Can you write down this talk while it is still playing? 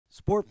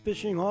Sport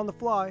Fishing on the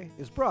Fly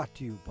is brought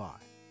to you by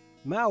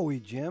Maui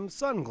Jim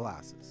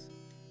Sunglasses.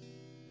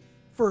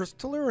 First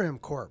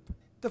Tellurium Corp.,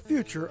 the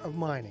future of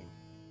mining.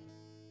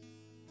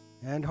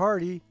 And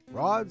Hardy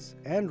Rods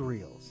and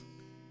Reels.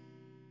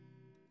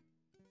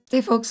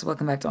 Hey folks,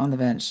 welcome back to On the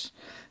Bench.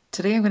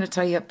 Today I'm going to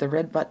tie you up the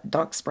red butt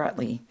Doc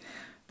Spratley.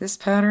 This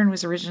pattern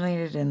was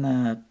originated in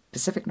the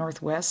Pacific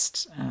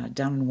Northwest,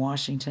 down in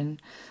Washington,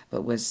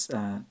 but was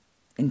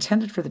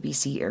intended for the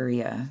BC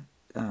area,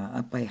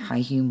 up by High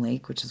Hume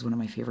Lake, which is one of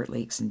my favorite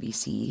lakes in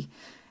BC.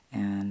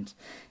 And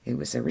it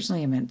was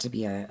originally meant to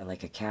be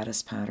like a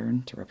caddis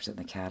pattern to represent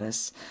the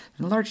caddis.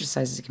 In larger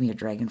sizes it can be a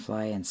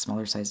dragonfly, and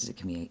smaller sizes it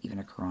can be even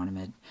a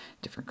chironomid,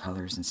 different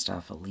colors and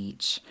stuff, a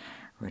leech,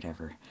 or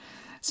whatever.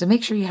 So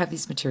make sure you have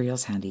these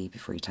materials handy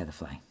before you tie the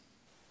fly.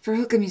 For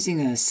hook I'm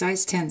using a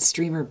size 10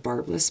 streamer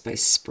barbless by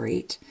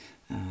Sprite.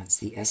 It's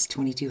the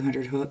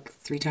S2200 hook,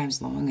 3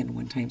 times long and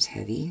 1 times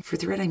heavy. For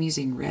thread I'm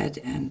using red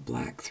and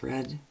black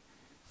thread.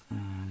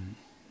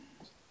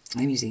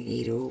 I'm using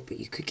 8/0,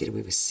 but you could get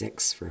away with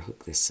 6 for a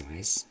hook this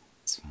size.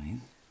 It's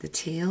fine. The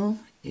tail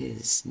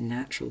is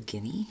natural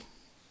Guinea,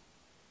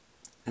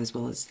 as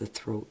well as the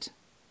throat,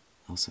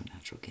 also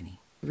natural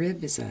Guinea.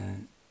 Rib is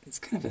it's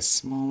kind of a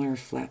smaller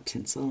flat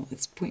tinsel.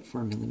 It's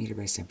 0.4 millimeter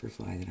by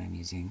Semperfli that I'm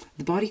using.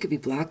 The body could be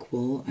black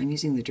wool. I'm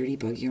using the dirty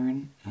bug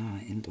yarn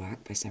in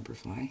black by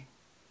Semperfli.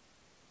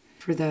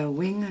 For the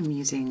wing I'm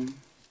using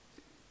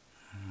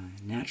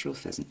natural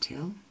pheasant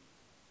tail.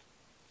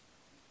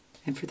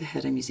 And for the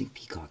head, I'm using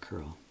Peacock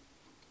Herl.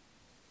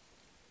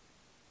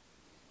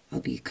 I'll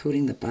be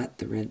coating the butt,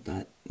 the red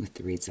butt, with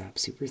the Raid Zap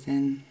Super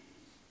Thin.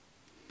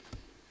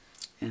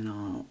 And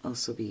I'll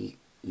also be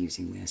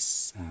using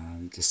this,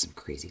 just some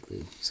crazy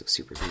glue, so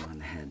super glue on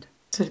the head.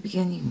 So to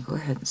begin, you can go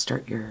ahead and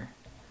start your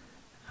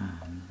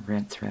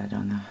red thread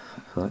on the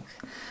hook.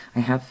 I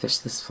have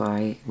fished this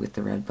fly with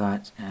the red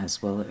butt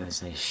as well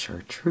as a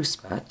chartreuse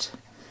butt.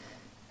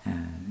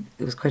 And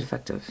it was quite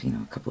effective. You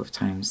know, a couple of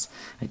times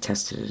I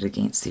tested it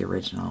against the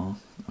original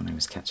when I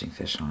was catching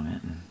fish on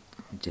it, and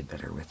I did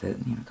better with it.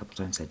 And, you know, a couple of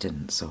times I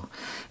didn't. So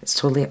it's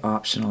totally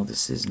optional.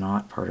 This is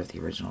not part of the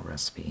original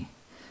recipe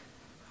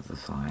of the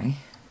fly.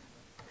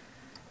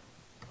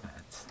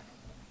 But,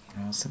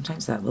 you know,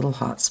 sometimes that little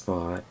hot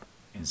spot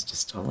is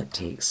just all it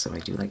takes. So I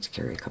do like to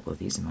carry a couple of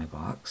these in my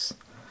box.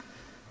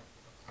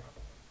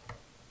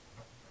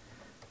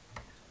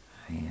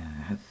 I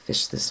have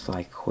fished this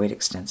fly quite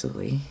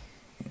extensively.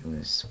 It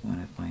was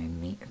one of my,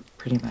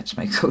 pretty much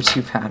my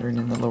go-to pattern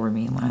in the lower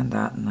mainland,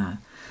 that and the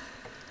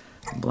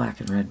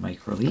black and red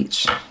micro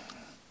leech.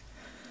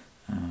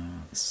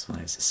 This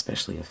fly is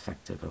especially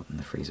effective out in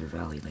the Fraser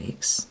Valley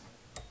lakes.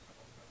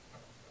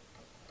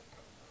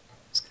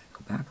 Just going to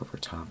go back over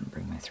top and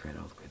bring my thread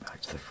all the way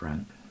back to the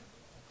front.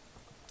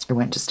 I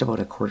went just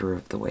about a quarter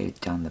of the way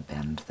down the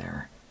bend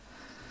there.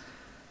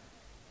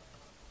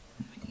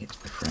 And when you get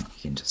to the front,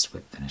 you can just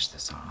whip finish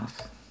this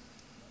off.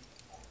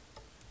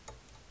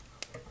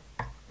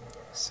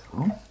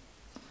 So,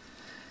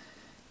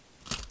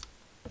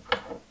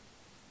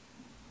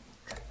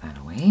 cut that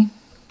away.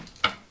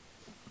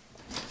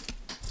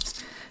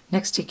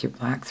 Next, take your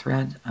black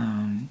thread.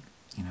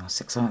 You know,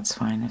 6/0's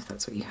fine if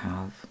that's what you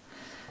have.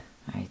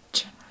 I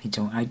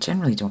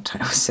generally don't tie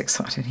with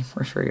 6/0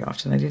 anymore very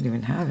often. I didn't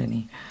even have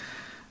any,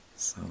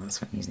 so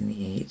that's why I'm using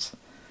the 8.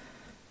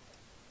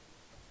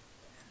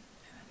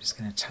 And I'm just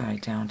going to tie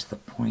down to the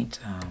point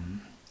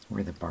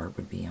where the barb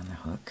would be on the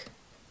hook.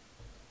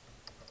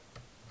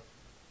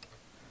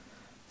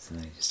 So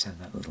that I just have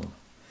that little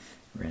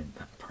red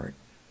butt part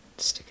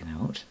sticking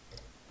out.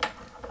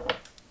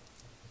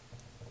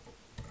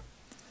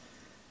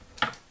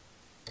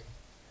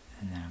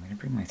 And now I'm going to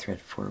bring my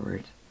thread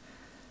forward,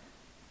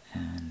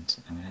 and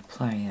I'm going to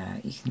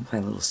apply, you can apply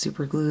a little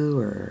super glue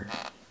or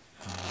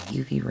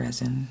UV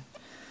resin,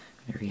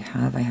 whatever you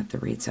have. I have the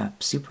Raid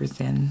Zap Super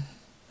Thin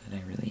that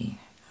I really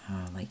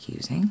like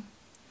using.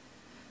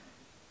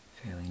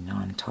 Fairly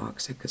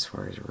non-toxic as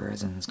far as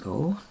resins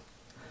go,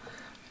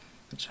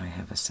 which I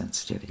have a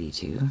sensitivity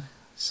to,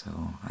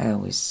 so I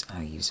always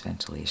use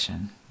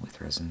ventilation with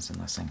resins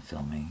unless I'm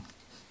filming.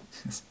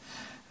 I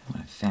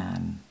want to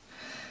fan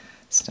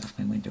stuff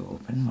my window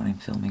open when I'm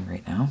filming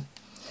right now.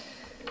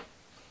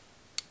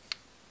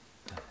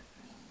 But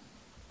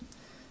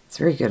it's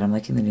very good. I'm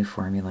liking the new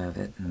formula of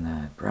it, and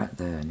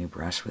the new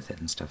brush with it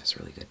and stuff is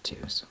really good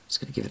too. So I'm just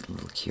going to give it a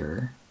little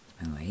cure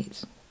and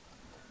light.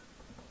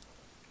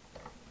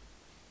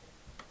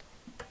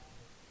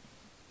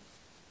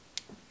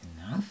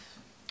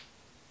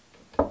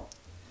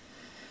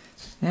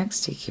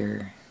 Next, take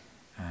your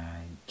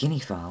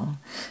guinea fowl.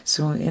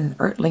 So in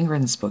Art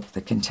Lindgren's book,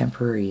 The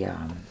Contemporary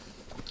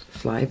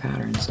Fly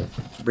Patterns of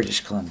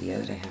British Columbia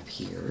that I have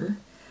here,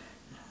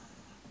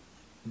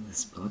 in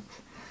this book,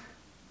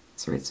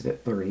 sorry it's a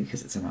bit blurry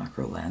because it's a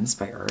macro lens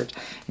by Art.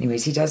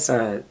 Anyways, he does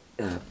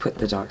put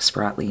the Doc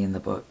Spratley in the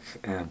book,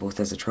 both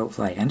as a trout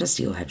fly and a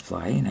steelhead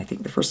fly, and I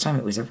think the first time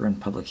it was ever in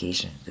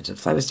publication. The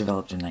fly was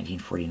developed in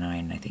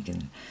 1949, I think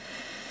in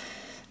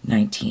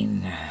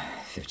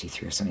 1950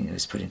 53 or something that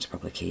was put into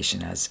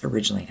publication as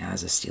originally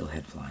as a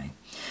steelhead fly.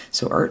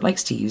 So Art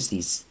likes to use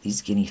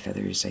these guinea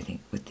feathers, I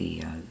think, with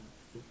the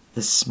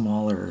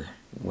smaller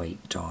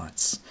white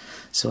dots.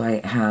 So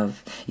I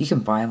have, you can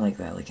buy them like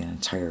that, like an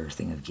entire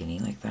thing of guinea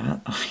like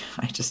that.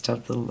 I just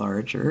have the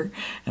larger,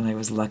 and I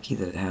was lucky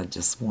that it had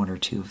just 1 or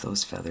 2 of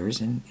those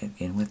feathers in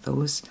with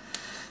those.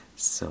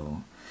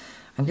 So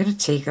I'm going to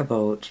take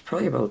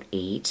probably about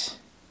 8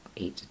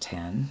 to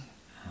 10,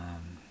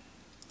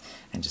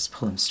 and just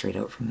pull them straight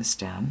out from the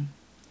stem,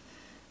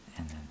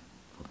 and then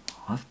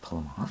pull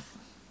them off.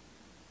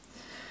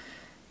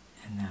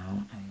 And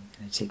now I'm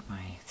going to take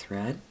my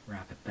thread,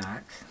 wrap it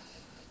back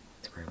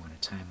to where I want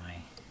to tie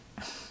my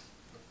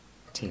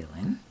tail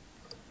in.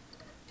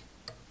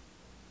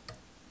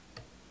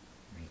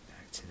 Right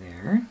back to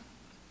there.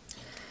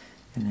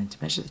 And then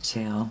to measure the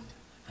tail,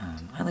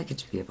 I like it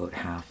to be about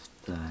half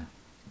the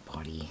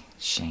body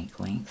shank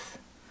length.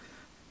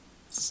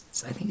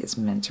 I think it's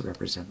meant to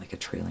represent like a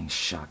trailing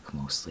shuck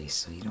mostly,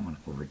 so you don't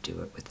want to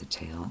overdo it with the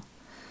tail.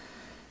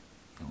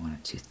 You don't want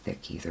it too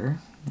thick either.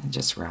 And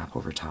just wrap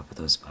over top of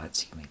those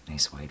butts. You can make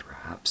nice wide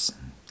wraps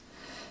and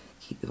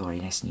keep the body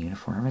nice and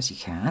uniform as you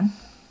can.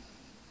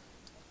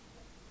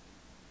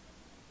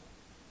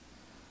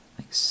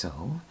 Like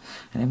so.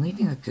 And I'm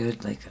leaving a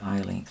good like eye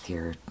length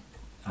here,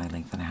 eye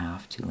length and a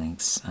half, 2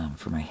 lengths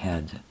for my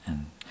head.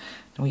 And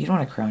no, you don't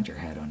want to crown your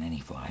head on any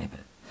fly,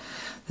 but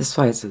this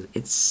fly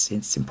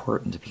it's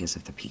important because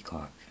of the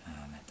peacock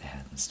at the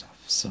head and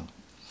stuff. So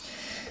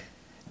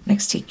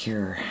next, take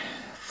your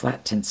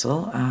flat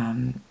tinsel.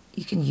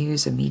 You can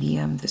use a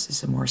medium. This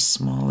is a more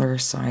smaller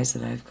size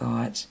that I've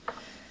got.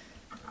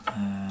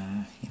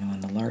 You know, on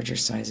the larger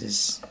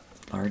sizes,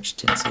 large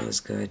tinsel is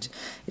good.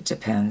 It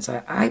depends.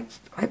 I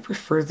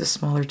prefer the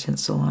smaller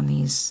tinsel on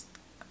these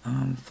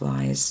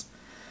flies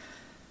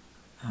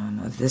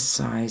of this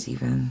size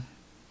even.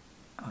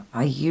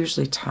 I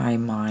usually tie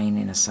mine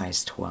in a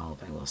size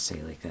 12, I will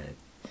say, like a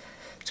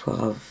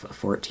 12,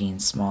 14,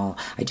 small.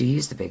 I do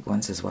use the big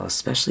ones as well,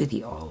 especially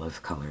the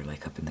olive color,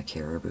 like up in the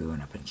caribou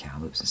and up in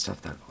Kamloops and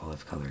stuff. That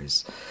olive color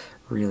is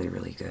really,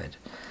 really good.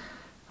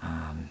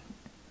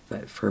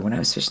 But for when I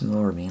was fishing the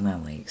lower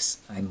mainland lakes,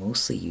 I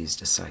mostly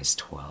used a size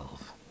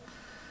 12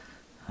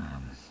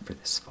 for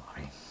this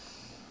fly.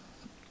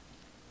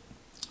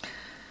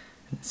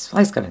 And this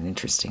fly's got an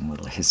interesting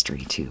little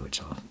history too,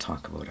 which I'll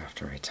talk about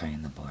after I tie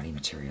in the body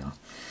material.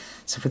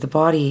 So for the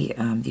body,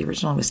 the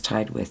original was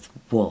tied with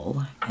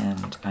wool,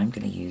 and I'm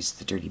going to use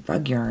the dirty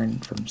bug yarn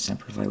from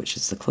Semperfli, which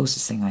is the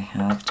closest thing I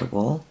have to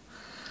wool.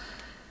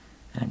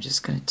 And I'm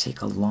just going to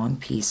take a long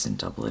piece and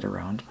double it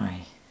around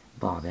my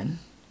bobbin,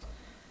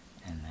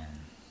 and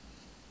then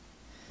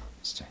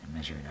just try to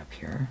measure it up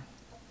here.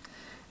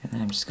 And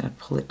then I'm just going to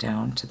pull it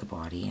down to the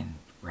body and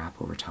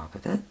wrap over top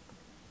of it.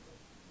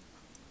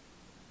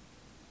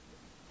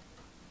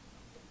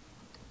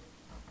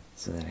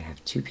 So that I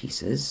have 2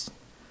 pieces.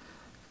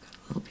 I've got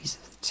a little piece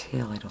of the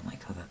tail. I don't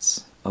like how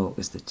that's... Oh, it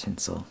was the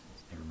tinsel.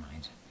 Never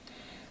mind.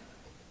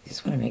 You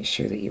just want to make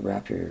sure that you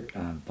wrap your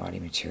body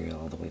material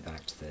all the way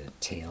back to the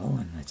tail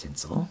and the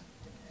tinsel.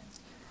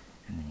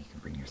 And then you can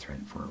bring your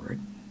thread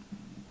forward.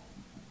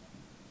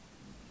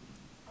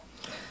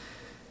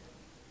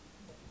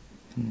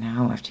 And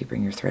now, after you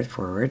bring your thread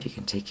forward, you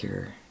can take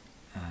your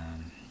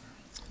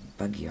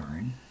bug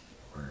yarn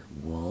or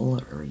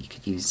wool, or you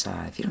could use,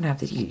 if you don't have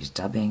that, you use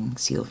dubbing.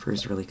 Seal fur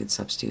is a really good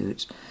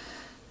substitute.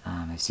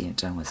 I've seen it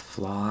done with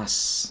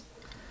floss.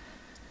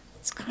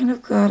 It's kind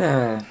of got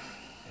a,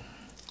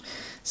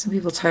 some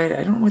people tie it,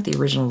 I don't know what the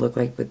original looked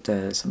like, but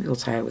some people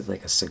tie it with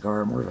like a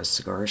cigar, more of a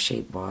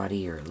cigar-shaped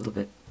body, or a little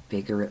bit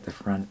bigger at the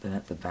front than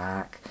at the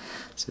back.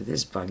 So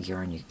this bug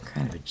yarn, you can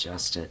kind of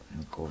adjust it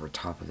and go over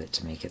top of it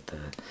to make it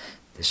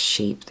the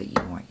shape that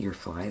you want your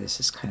fly. This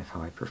is kind of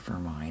how I prefer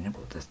mine,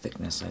 about the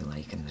thickness I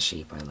like and the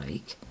shape I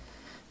like.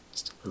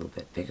 Just a little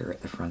bit bigger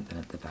at the front than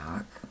at the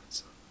back.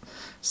 So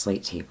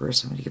slight taper,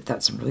 so I'm going to give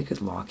that some really good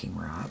locking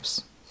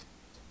wraps.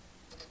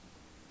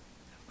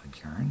 Bug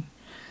yarn.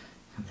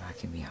 Come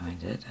back in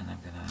behind it, and I'm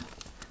going to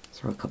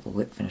throw a couple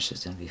whip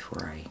finishes in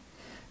before I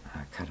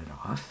cut it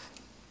off.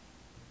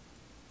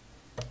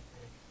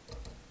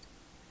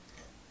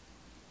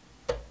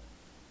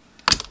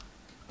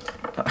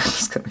 Oh, I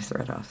just cut my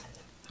thread off.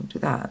 Don't do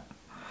that.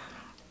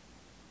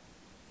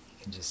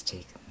 You can just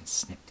take and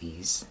snip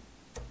these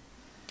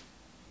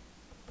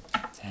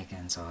tag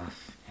ends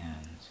off,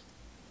 and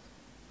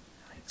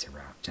I like to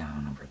wrap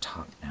down over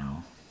top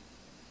now.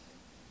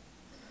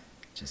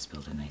 Just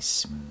build a nice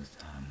smooth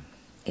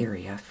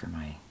area for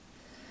my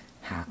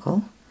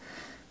hackle.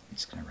 I'm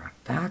just going to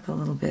wrap back a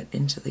little bit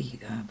into the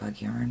bug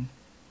yarn.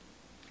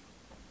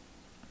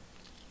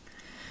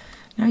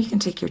 Now you can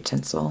take your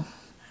tinsel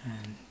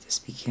and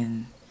just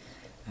begin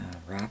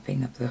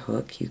wrapping up the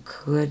hook. You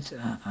could,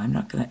 I'm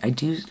not going to, I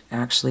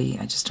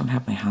just don't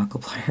have my hackle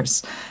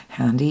pliers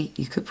handy.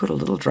 You could put a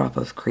little drop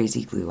of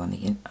crazy glue on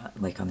the,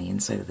 like on the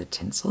inside of the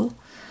tinsel.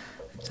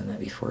 I've done that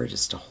before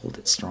just to hold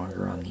it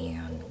stronger on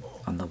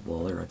the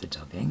wool or the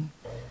dubbing.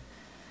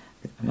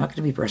 I'm not going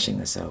to be brushing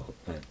this out,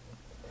 but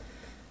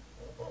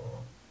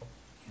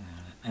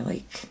I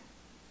like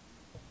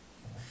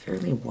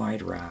fairly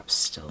wide wraps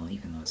still,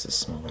 even though it's a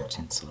smaller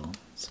tinsel.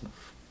 So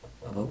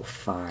about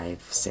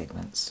 5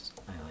 segments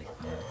I like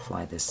on a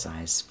fly this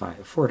size,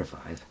 4 to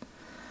 5.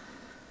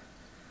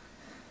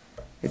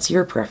 It's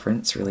your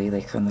preference, really.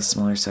 Like on the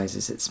smaller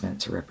sizes, it's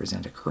meant to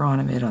represent a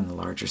chironomid. On the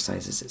larger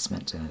sizes, it's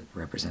meant to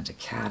represent a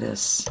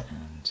caddis.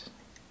 And,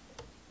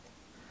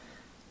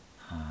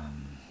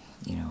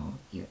 you know,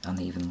 on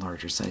the even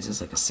larger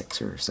sizes, like a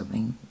 6er or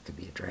something, it could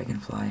be a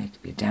dragonfly, it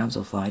could be a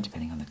damselfly,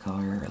 depending on the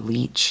color, a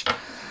leech.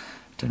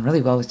 Done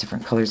really well with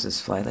different colors of this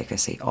fly. Like I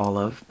say,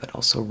 olive, but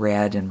also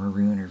red and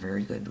maroon are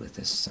very good with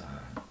this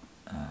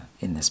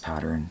in this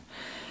pattern.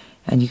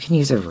 And you can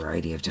use a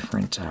variety of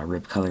different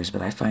rib colors,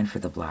 but I find for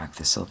the black,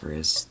 the silver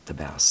is the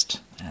best.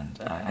 And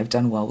I've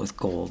done well with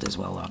gold as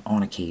well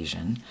on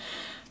occasion.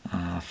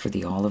 For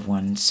the olive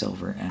one,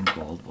 silver and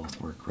gold both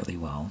work really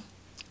well.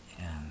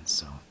 And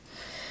so,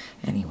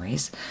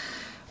 anyways,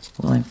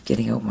 well, I'm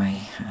getting out my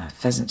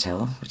pheasant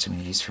tail, which I'm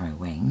going to use for my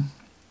wing.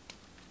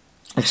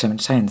 Actually, I'm going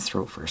to tie in the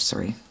throat first.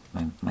 Sorry,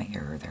 my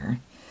error there.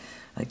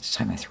 I like to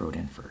tie my throat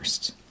in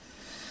first.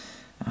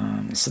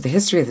 So the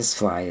history of this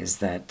fly is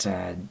that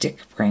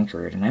Dick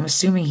Prankard, and I'm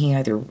assuming he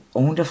either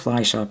owned a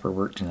fly shop or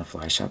worked in a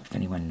fly shop. If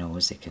anyone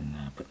knows, they can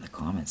put in the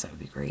comments. That would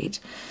be great.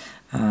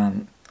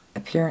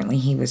 Apparently,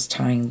 he was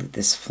tying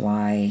this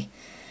fly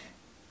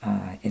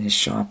in his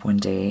shop one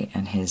day,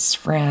 and his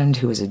friend,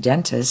 who was a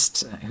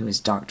dentist, who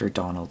was Dr.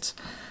 Donald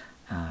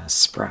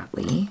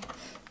Spratley,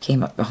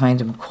 came up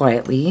behind him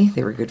quietly.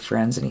 They were good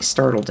friends, and he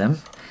startled him,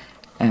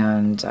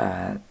 and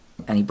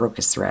he broke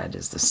his thread,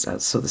 as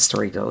so the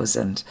story goes.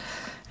 And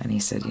he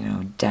said, you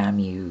know, damn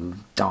you,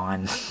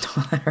 Doc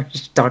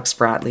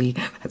Spratley.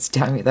 That's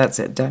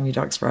it. Damn you,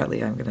 Doc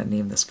Spratley. I'm going to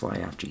name this fly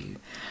after you,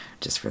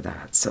 just for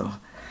that. So,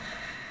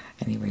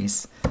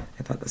 anyways,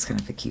 I thought that's kind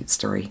of a cute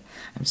story.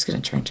 I'm just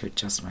going to try to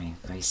adjust my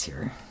vise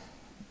here.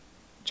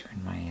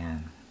 Turn my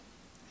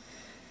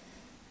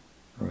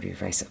rotary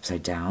vise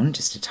upside down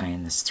just to tie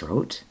in this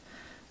throat.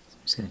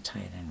 I'm just going to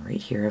tie it in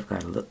right here. I've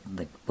got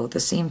like about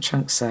the same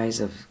chunk size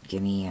of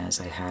Guinea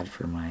as I had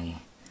for my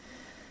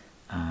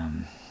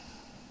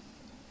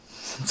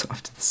it's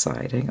off to the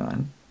side. Hang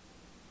on.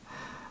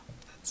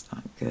 That's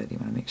not good. You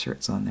want to make sure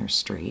it's on there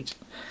straight.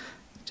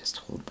 Just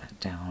hold that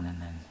down and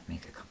then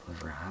make a couple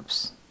of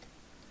wraps.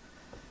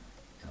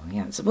 So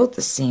yeah, it's about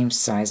the same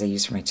size I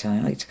use for my tail. I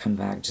like to come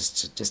back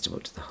just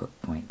about to the hook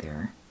point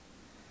there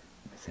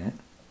with it.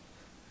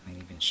 Might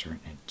even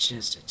shorten it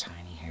just a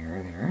tiny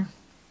hair there.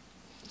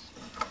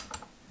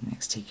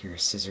 Next, take your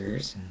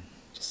scissors and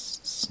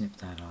just snip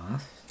that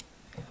off.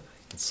 Yeah,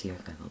 you can see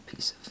I've got a little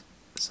piece of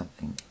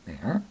something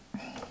there.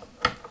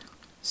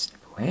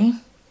 Snip away.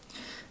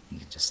 You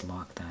can just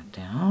lock that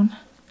down.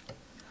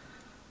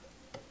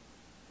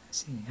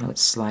 See how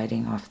it's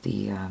sliding off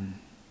the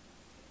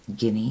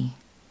Guinea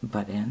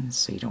butt ends,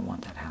 so you don't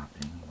want that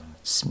happening. You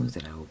want to smooth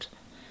it out.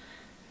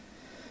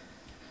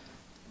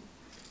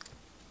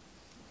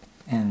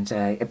 And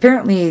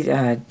apparently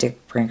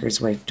Dick Prankard's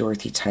wife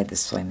Dorothy tied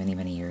this fly many,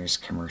 many years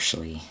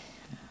commercially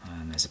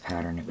as a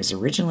pattern. It was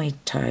originally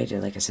tied,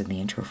 like I said in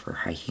the intro, for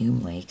High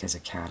Hume Lake as a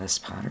caddis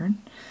pattern.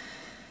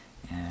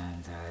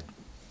 And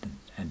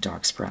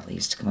Doc Spratley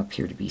used to come up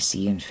here to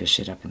BC and fish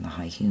it up in the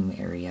High Hume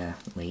area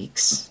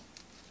lakes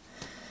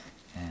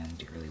and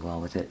do really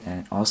well with it.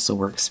 And it also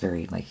works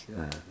very, like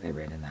I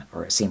read in that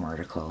same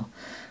article.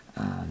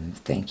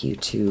 Thank you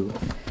to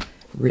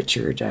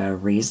Richard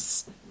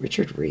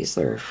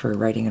Raisler for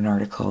writing an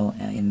article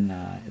in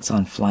it's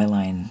on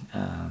Flyline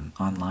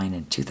online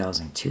in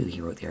 2002.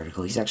 He wrote the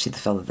article. He's actually the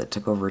fellow that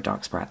took over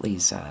Doc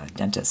Spratley's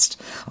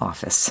dentist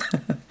office.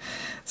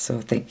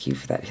 So thank you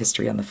for that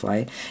history on the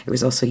fly. It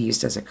was also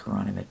used as a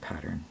chironomid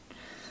pattern.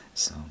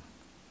 So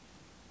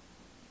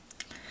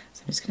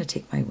I'm just going to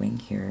take my wing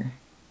here,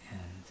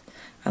 and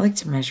I like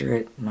to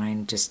measure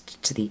mine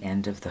just to the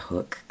end of the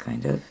hook,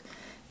 kind of.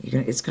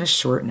 It's going to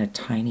shorten a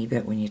tiny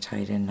bit when you tie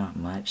it in, not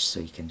much, so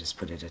you can just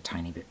put it a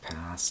tiny bit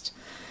past.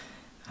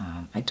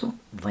 I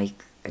don't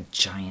like a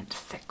giant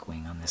thick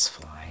wing on this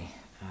fly.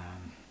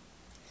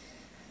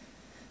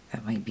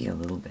 That might be a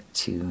little bit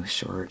too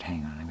short.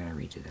 Hang on, I'm going to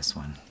redo this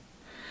one.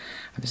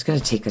 I'm just going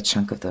to take a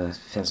chunk of the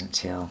pheasant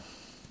tail.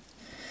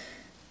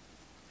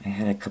 I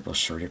had a couple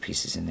shorter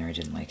pieces in there I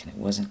didn't like, and it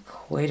wasn't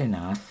quite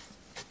enough.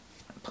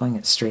 I'm pulling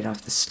it straight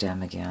off the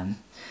stem again.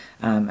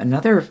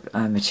 Another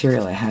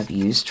material I have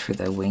used for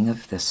the wing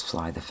of this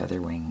fly, the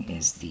feather wing,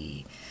 is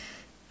the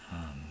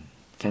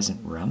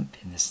pheasant rump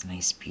in this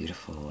nice,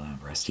 beautiful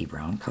rusty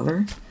brown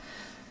color.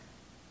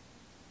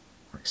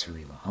 Works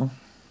really well.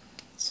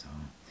 So,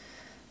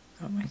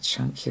 got my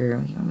chunk here.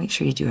 You want to make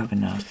sure you do have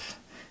enough.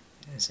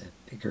 It is a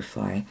bigger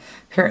fly.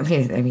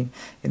 Apparently, I mean,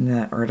 in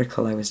the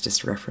article I was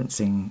just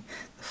referencing,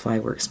 the fly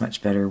works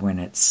much better when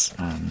it's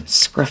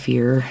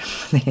scruffier.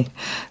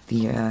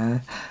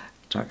 the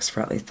Doc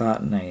Spratley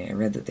thought, and I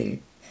read that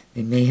they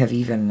may have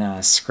even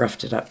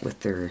scruffed it up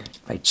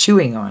by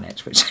chewing on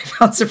it, which I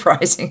found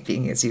surprising,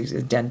 being as he was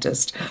a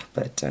dentist,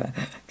 but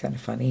kind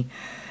of funny.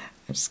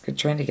 I'm just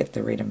trying to get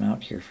the right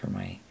amount here for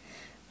my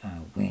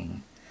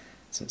wing.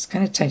 So it's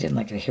kind of tied in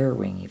like a hair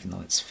wing, even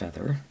though it's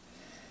feather.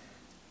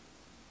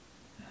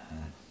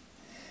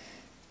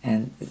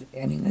 And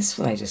I mean, this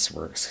fly just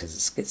works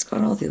because it's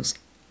got all those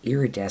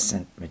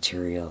iridescent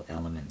material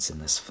elements in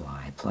this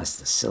fly, plus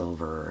the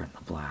silver and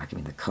the black. I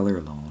mean, the color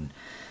alone.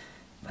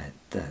 But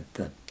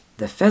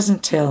the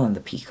pheasant tail and the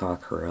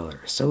peacock herl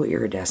are so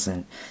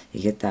iridescent.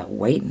 You get that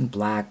white and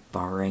black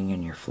barring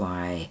in your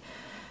fly,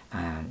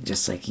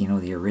 just like, you know,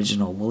 the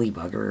original woolly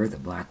bugger, the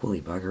black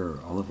woolly bugger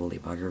or olive woolly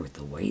bugger with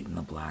the white and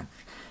the black.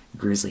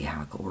 Grizzly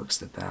hackle works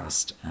the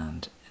best,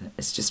 and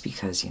it's just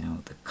because, you know,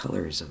 the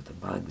colors of the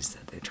bugs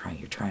that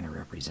you're trying to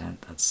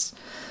represent, that's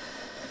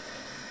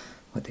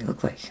what they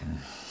look like. And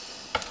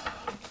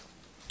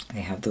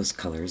they have those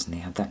colors and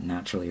they have that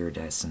natural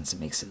iridescence. It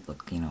makes it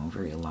look, you know,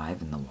 very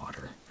alive in the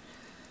water.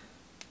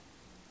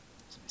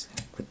 So I'm just going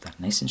to clip that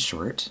nice and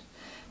short.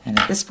 And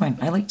at this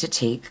point, I like to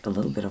take a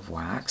little bit of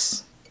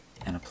wax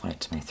and apply it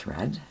to my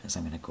thread as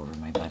I'm going to go over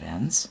my butt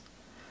ends,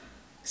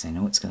 because I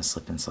know it's going to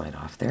slip and slide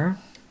off there.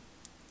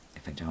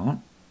 If I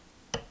don't,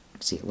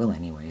 see, it will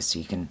anyway, so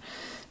you can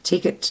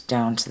take it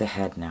down to the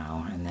head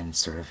now and then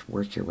sort of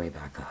work your way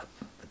back up.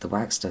 But the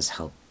wax does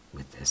help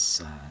with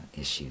this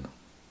issue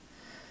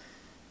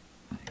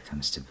when it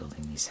comes to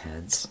building these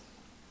heads.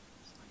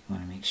 So you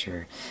want to make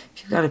sure,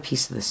 if you've got a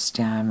piece of the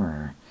stem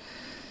or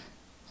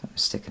something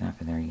sticking up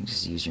in there, you can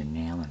just use your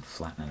nail and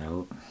flatten it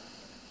out.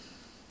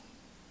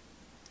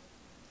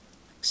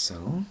 Like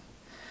so.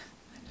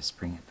 And just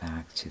bring it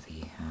back to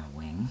the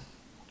wing.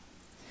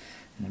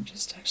 And I'm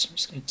just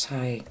going to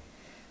tie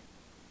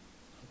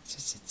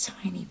just a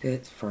tiny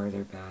bit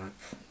farther back,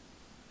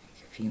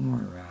 make a few more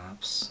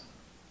wraps,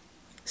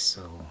 like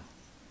so.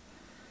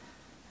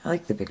 I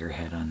like the bigger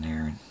head on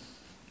there and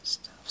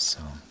stuff, so.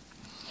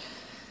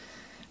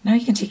 Now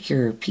you can take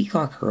your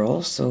peacock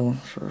herl. So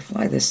for a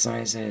fly this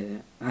size,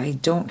 I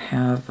don't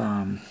have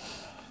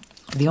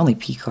the only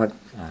peacock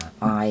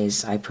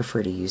eyes. I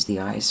prefer to use the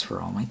eyes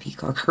for all my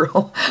peacock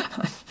herl.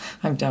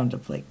 I'm down to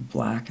like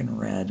black and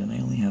red, and I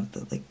only have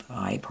the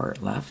eye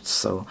part left.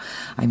 So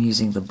I'm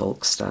using the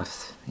bulk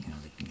stuff, you know,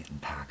 that you can get in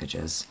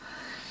packages.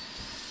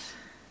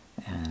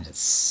 And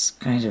it's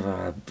kind of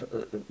a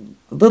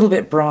little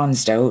bit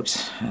bronzed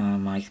out,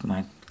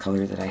 my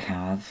color that I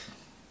have.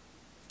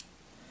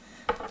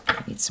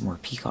 I need some more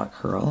peacock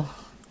herl.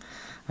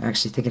 I'm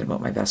actually thinking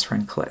about my best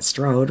friend Colette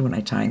Strode when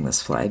I'm tying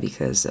this fly,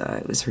 because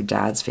it was her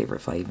dad's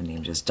favorite fly, even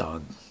named his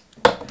dog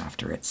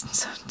after it,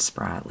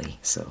 Spratley.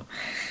 So,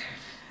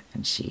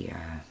 and she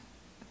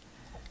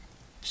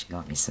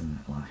got me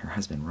some, well, her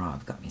husband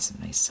Rob got me some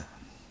nice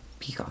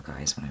peacock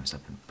eyes when I was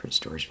up in Prince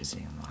George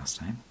visiting them the last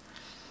time.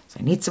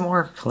 So I need some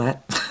more,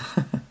 Colette.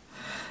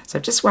 So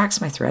I've just waxed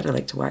my thread. I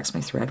like to wax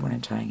my thread when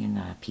I'm tying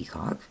in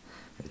peacock,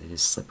 because it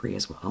is slippery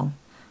as well.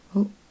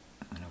 Oh,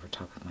 I went over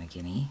top of my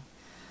Guinea.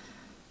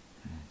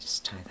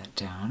 Just tie that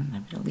down.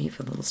 I'm going to leave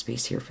a little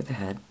space here for the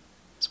head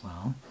as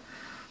well.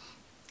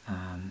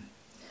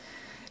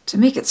 To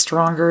make it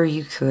stronger,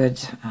 you could,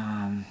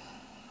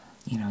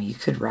 you know, you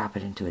could wrap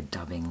it into a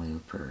dubbing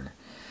loop, or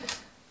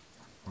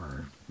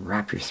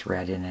wrap your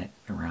thread in it,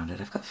 around it.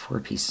 I've got 4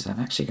 pieces. I'm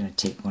actually going to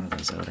take one of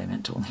those out. I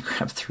meant to only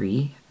grab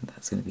 3.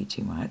 That's going to be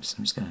too much, so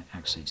I'm just going to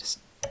actually just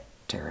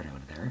tear it out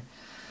of there.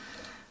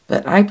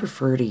 But I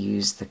prefer to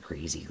use the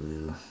crazy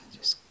glue.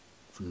 Just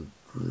glue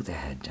the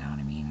head down.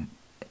 I mean,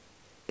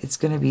 it's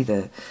going to be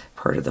the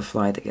part of the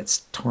fly that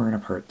gets torn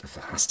apart the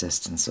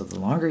fastest, and so the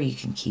longer you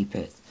can keep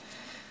it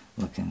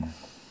looking,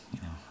 you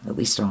know, at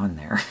least on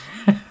there.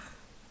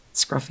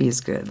 Scruffy is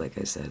good, like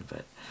I said, but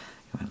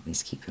you want to at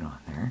least keep it on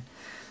there.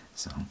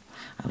 So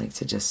I like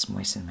to just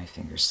moisten my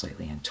fingers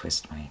slightly and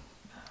twist my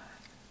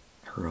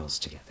herls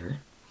together,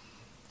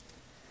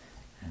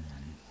 and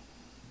then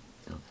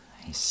build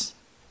a nice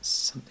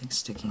something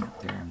sticking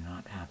up there. I'm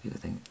not happy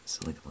with it.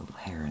 It's like a little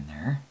hair in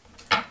there.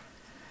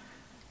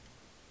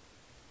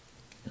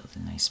 Build a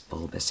nice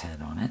bulbous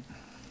head on it.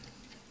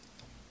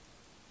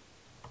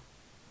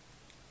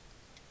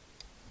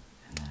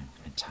 And then I'm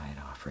going to tie it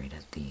off right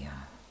at the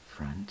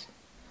front.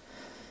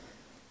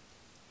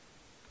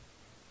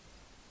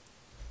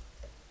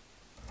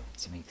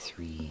 To make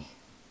 3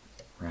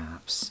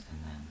 wraps, and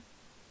then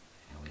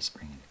I always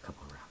bring in a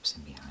couple wraps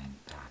in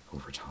behind, back,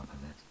 over top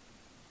of it.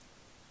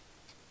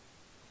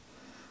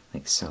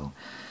 Like so.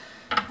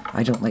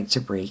 I don't like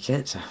to break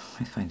it.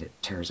 I find it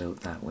tears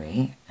out that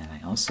way, and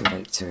I also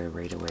like to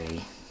right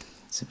away,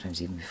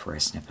 sometimes even before I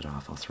snip it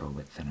off, I'll throw a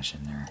whip finish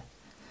in there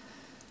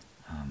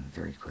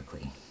very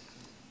quickly.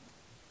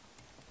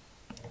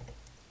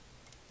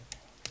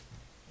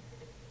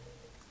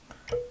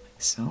 Like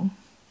so.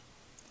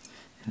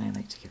 And I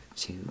like to give it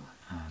 2.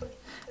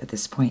 At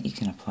this point, you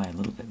can apply a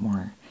little bit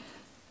more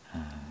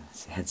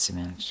head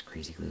cement,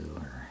 crazy glue,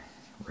 or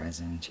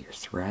resin to your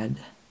thread.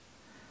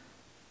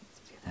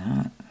 Do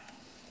that.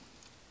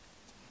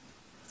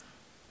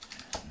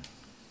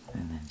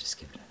 And then just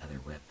give it another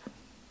whip.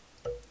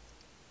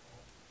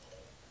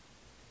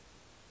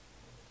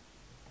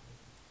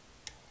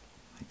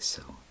 Like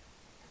so.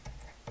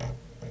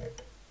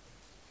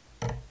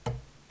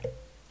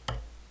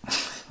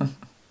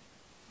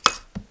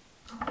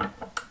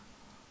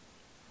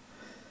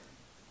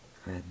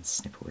 and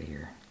snip away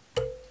your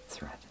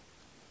thread.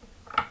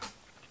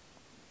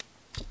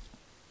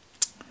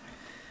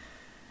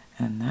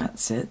 And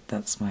that's it.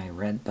 That's my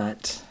red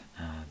butt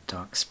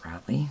Doc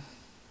Spratley.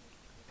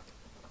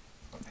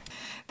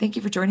 Thank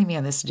you for joining me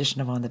on this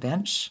edition of On the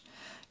Bench.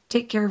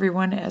 Take care,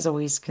 everyone. As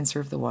always,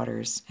 conserve the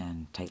waters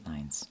and tight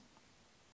lines.